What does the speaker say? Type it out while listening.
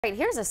Right,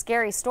 here's a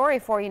scary story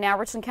for you now.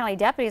 Richland County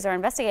deputies are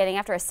investigating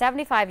after a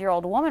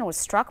 75-year-old woman was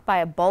struck by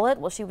a bullet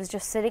while she was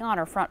just sitting on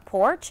her front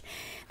porch.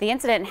 The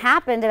incident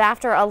happened at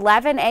after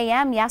 11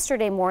 a.m.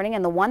 yesterday morning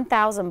in the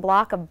 1000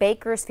 block of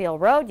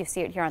Bakersfield Road. You see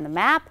it here on the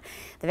map.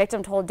 The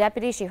victim told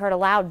deputies she heard a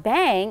loud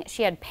bang.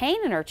 She had pain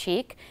in her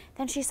cheek.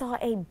 Then she saw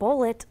a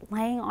bullet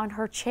laying on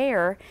her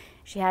chair.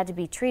 She had to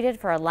be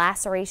treated for a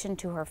laceration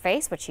to her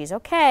face, but she's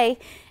okay.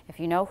 If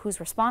you know who's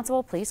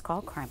responsible, please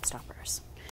call Crime Stoppers.